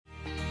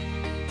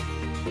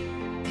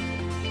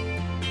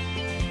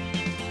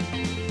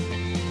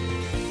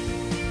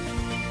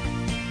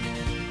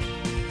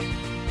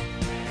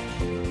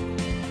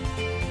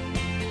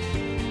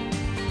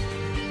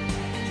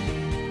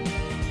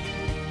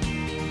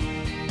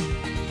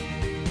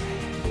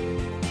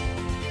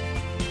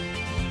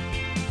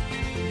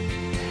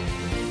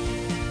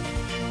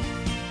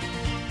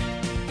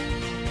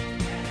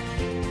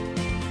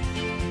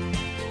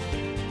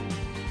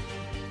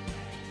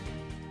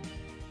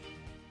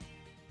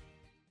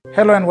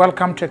Hello and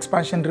welcome to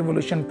Expansion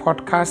Revolution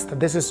Podcast.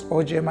 This is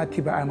OJ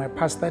Matiba. I'm a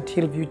pastor at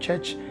Hillview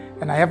Church,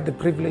 and I have the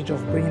privilege of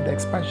bringing the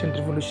Expansion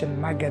Revolution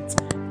nuggets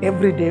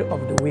every day of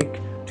the week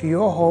to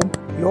your home,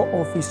 your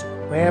office,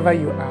 wherever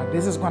you are.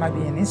 This is going to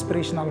be an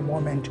inspirational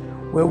moment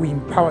where we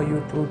empower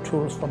you through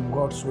tools from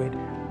God's Word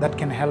that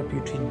can help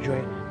you to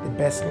enjoy the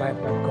best life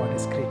that God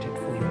has created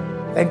for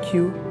you. Thank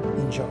you.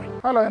 Enjoy.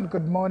 Hello and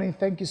good morning.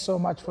 Thank you so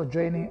much for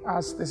joining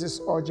us. This is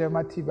OJ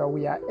Matiba.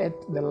 We are at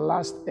the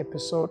last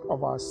episode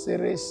of our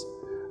series,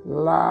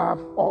 Love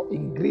or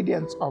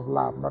Ingredients of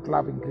Love, not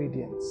Love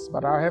Ingredients.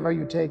 But however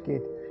you take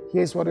it,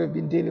 here's what we've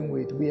been dealing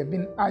with. We have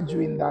been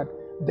arguing that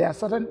there are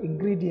certain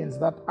ingredients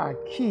that are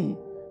key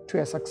to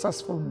a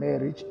successful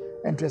marriage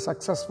and to a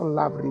successful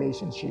love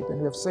relationship. And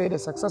we have said a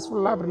successful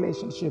love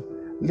relationship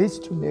leads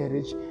to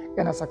marriage,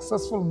 and a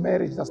successful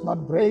marriage does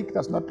not break,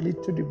 does not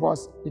lead to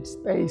divorce, it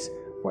stays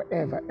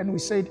forever. And we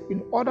said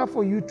in order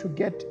for you to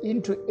get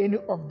into any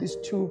of these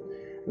two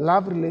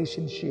love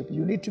relationship,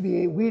 you need to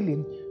be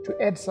willing to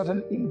add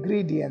certain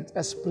ingredients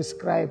as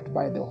prescribed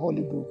by the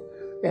Holy Book.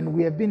 And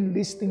we have been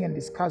listing and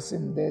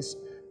discussing there's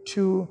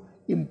several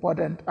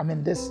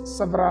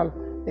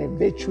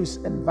virtues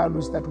and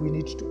values that we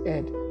need to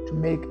add to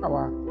make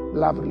our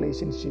love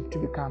relationship to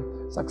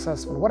become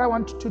successful. What I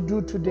want to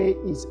do today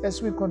is,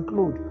 as we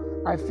conclude,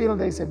 I feel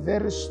there's a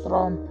very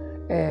strong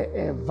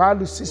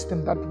value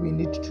system that we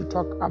need to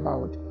talk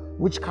about,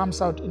 which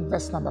comes out in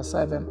verse number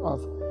 7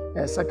 of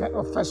 1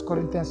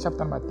 Corinthians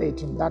chapter number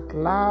 13, that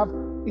love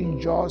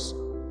endures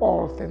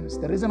all things.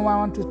 The reason why I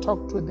want to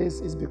talk to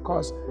this is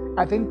because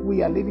I think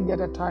we are living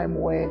at a time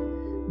where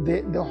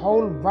the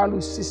whole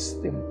value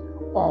system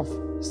of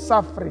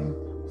suffering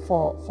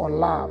for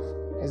love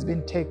has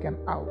been taken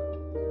out.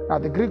 Now,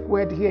 the Greek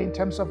word here in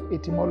terms of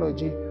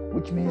etymology,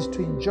 which means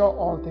to endure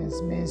all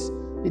things, means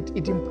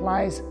it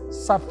implies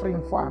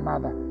suffering for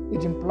another.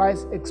 It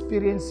implies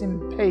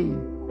experiencing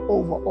pain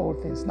over all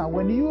things. Now,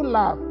 when you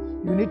love,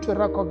 you need to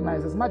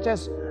recognize, as much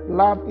as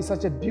love is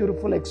such a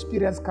beautiful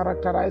experience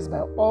characterized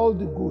by all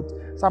the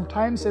good,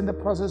 sometimes in the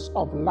process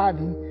of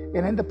loving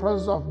and in the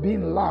process of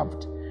being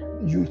loved,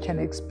 you can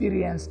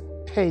experience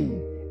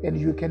pain and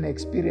you can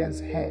experience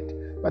hurt.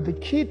 But the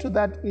key to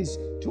that is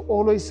to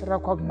always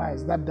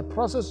recognize that the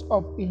process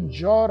of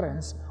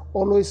endurance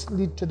always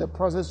leads to the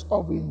process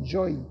of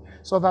enjoying,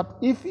 so that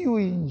if you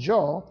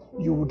endure,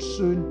 you would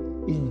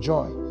soon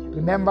enjoy.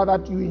 Remember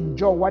that you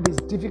enjoy what is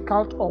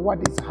difficult or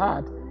what is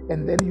hard,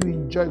 and then you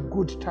enjoy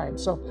good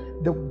times. So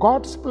the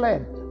God's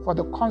plan for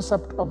the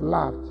concept of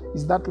love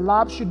is that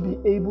love should be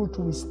able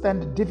to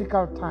withstand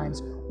difficult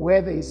times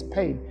where there is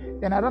pain.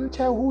 And I don't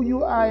care who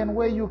you are and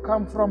where you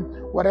come from,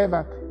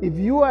 whatever. If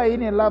you are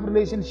in a love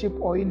relationship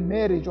or in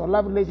marriage, or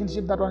love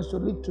relationship that wants to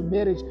lead to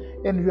marriage,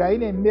 and you are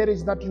in a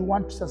marriage that you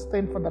want to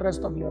sustain for the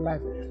rest of your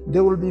life,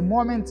 there will be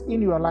moments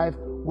in your life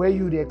where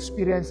you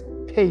experience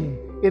pain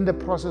in the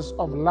process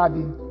of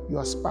loving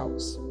your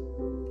spouse.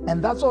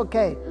 And that's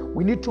okay.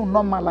 We need to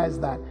normalize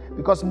that,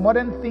 because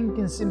modern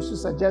thinking seems to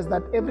suggest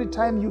that every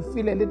time you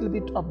feel a little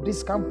bit of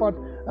discomfort,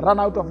 run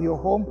out of your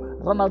home,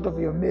 run out of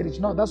your marriage.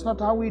 No, that's not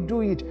how we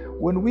do it.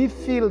 When we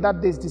feel that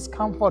there's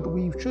discomfort,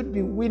 we should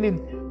be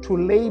willing to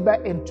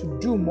labor and to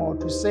do more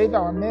to save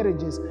our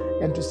marriages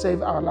and to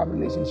save our love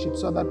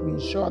relationships, so that we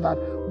ensure that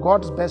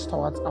God's best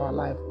towards our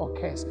life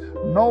occurs.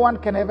 No one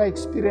can ever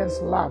experience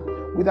love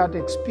without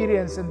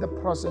experiencing the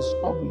process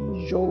of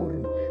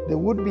enduring. There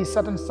would be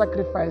certain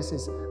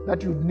sacrifices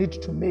that you need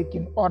to make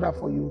in order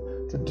for you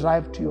to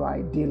drive to your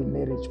ideal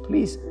marriage.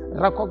 Please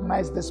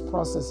recognize this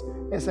process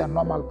as a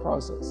normal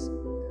process.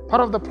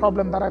 Part of the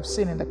problem that I've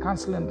seen in the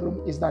counseling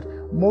room is that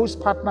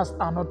most partners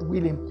are not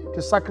willing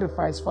to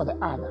sacrifice for the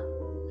other.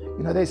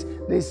 You know, there's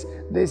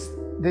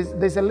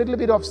a little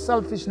bit of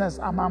selfishness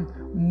among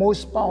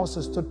most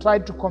spouses to try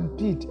to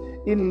compete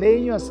in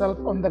laying yourself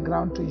on the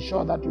ground to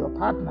ensure that your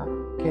partner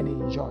can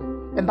enjoy.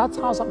 And that's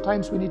how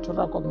sometimes we need to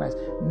recognize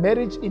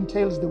marriage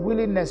entails the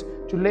willingness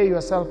to lay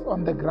yourself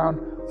on the ground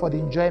for the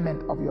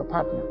enjoyment of your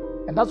partner.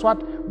 And that's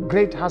what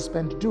great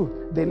husbands do.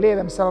 They lay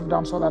themselves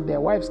down so that their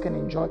wives can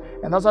enjoy.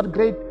 And that's what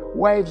great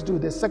wives do.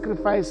 They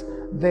sacrifice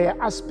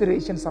their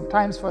aspirations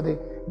sometimes for the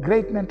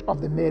greatness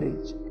of the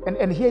marriage.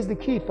 And here's the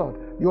key thought.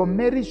 Your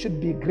marriage should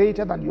be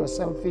greater than your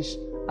selfish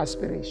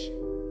aspiration.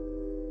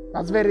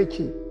 That's very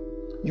key.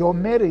 Your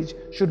marriage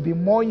should be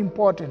more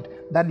important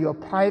than your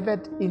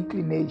private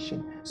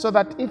inclination, so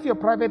that if your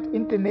private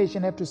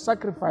inclination have to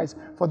sacrifice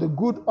for the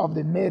good of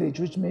the marriage,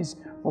 which means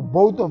for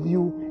both of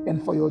you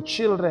and for your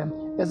children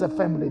as a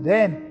family,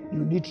 then you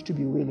need to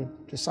be willing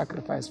to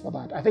sacrifice for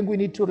that. I think we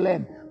need to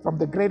learn from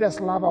the greatest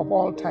lover of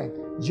all time,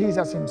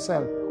 Jesus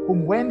himself,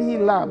 whom when he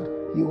loved,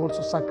 he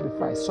also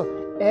sacrificed.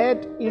 So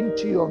add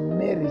into your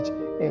marriage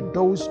a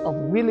dose of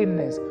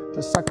willingness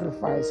to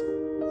sacrifice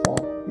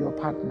for your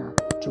partner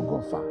to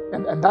go far.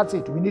 And that's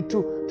it. We need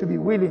to be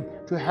willing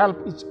to help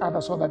each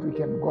other so that we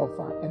can go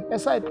far. And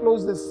as I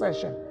close this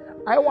session,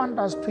 I want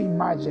us to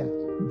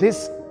imagine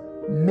this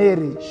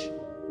marriage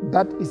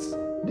that is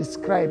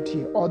described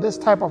here, or this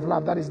type of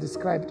love that is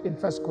described in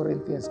 1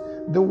 Corinthians,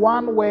 the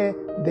one where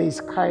there is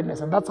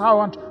kindness. And that's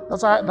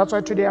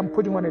why today I'm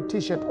putting on a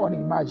t-shirt on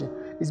imagine.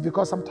 It's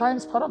because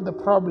sometimes part of the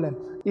problem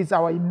is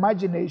our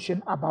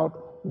imagination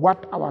about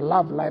what our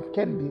love life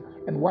can be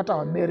and what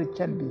our marriage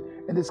can be.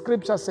 And the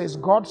scripture says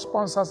God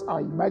sponsors our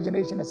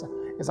imagination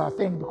as our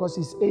thing, because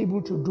he's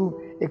able to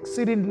do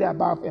exceedingly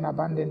above and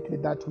abundantly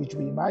that which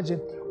we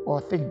imagine or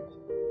think.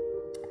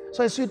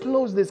 So as we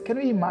close this, can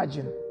we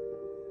imagine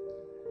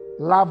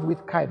love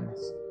with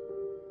kindness?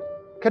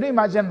 Can you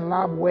imagine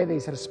love where there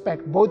is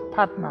respect? Both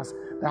partners,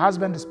 the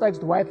husband respects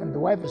the wife and the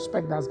wife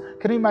respects the husband.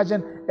 Can you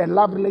imagine a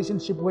love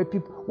relationship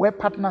where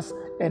partners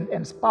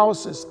and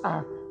spouses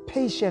are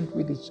patient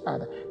with each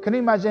other? Can you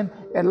imagine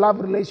a love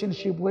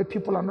relationship where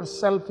people are not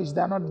selfish,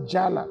 they are not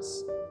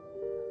jealous?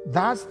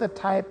 That's the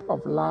type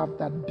of love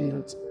that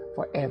builds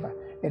forever.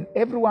 And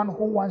everyone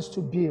who wants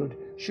to build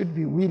should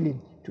be willing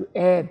to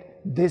add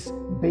these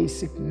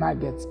basic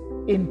nuggets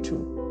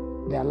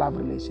into their love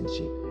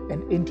relationship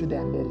and into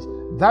their marriage.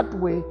 That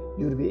way,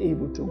 you'll be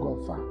able to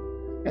go far.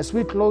 As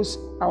we close,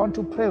 I want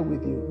to pray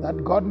with you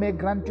that God may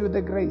grant you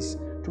the grace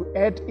to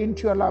add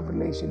into your love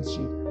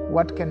relationship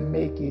what can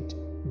make it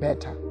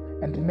better.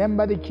 And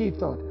remember the key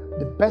thought: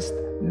 the best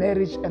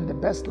marriage and the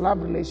best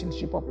love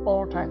relationship of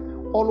all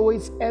time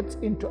always adds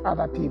into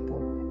other people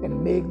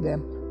and make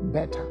them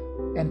better.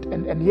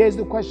 And here's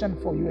the question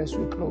for you as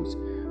we close.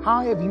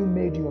 How have you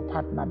made your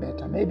partner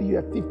better? Maybe you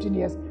have 15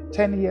 years,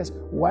 10 years,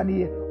 1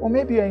 year, or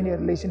maybe you're in a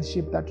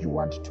relationship that you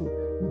want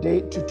to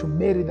date, to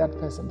marry that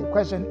person. The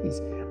question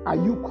is, are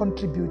you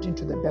contributing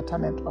to the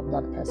betterment of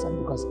that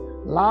person? Because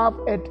love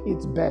at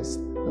its best,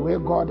 the way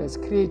God has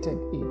created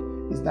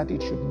it, is that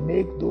it should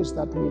make those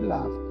that we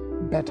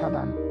love better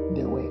than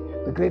they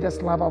were. The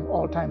greatest love of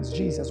all times,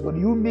 Jesus. When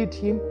you meet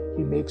him,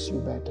 he makes you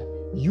better.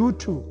 You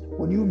too,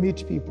 when you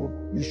meet people,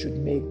 you should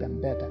make them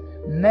better.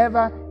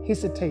 Never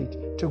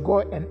hesitate to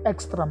go an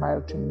extra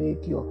mile to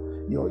make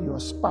your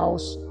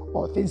spouse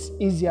or things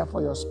easier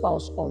for your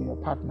spouse or your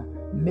partner.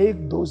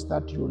 Make those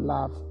that you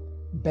love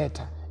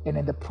better. And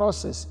in the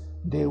process,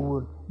 they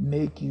will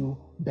make you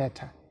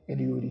better.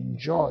 And you will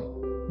enjoy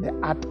the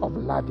art of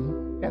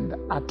loving and the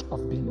art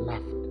of being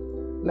loved.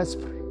 Let's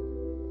pray.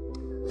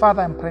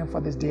 Father, I'm praying for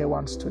these dear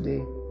ones today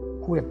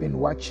who have been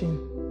watching,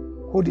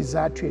 who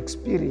desire to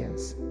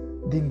experience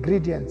the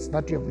ingredients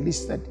that you have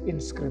listed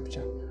in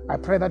Scripture. I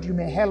pray that you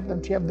may help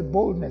them to have the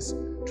boldness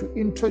to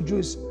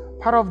introduce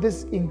part of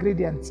these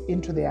ingredients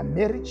into their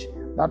marriage,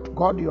 that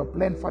God, your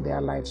plan for their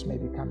lives may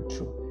become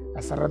true.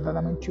 I surrender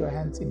them into your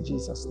hands in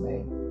Jesus'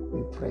 name.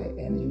 We pray,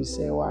 and you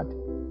say what?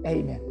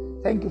 Amen.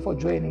 Thank you for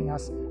joining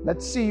us.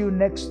 Let's see you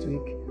next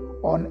week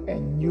on a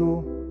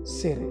new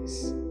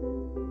series.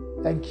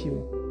 Thank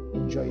you.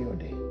 Enjoy your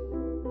day.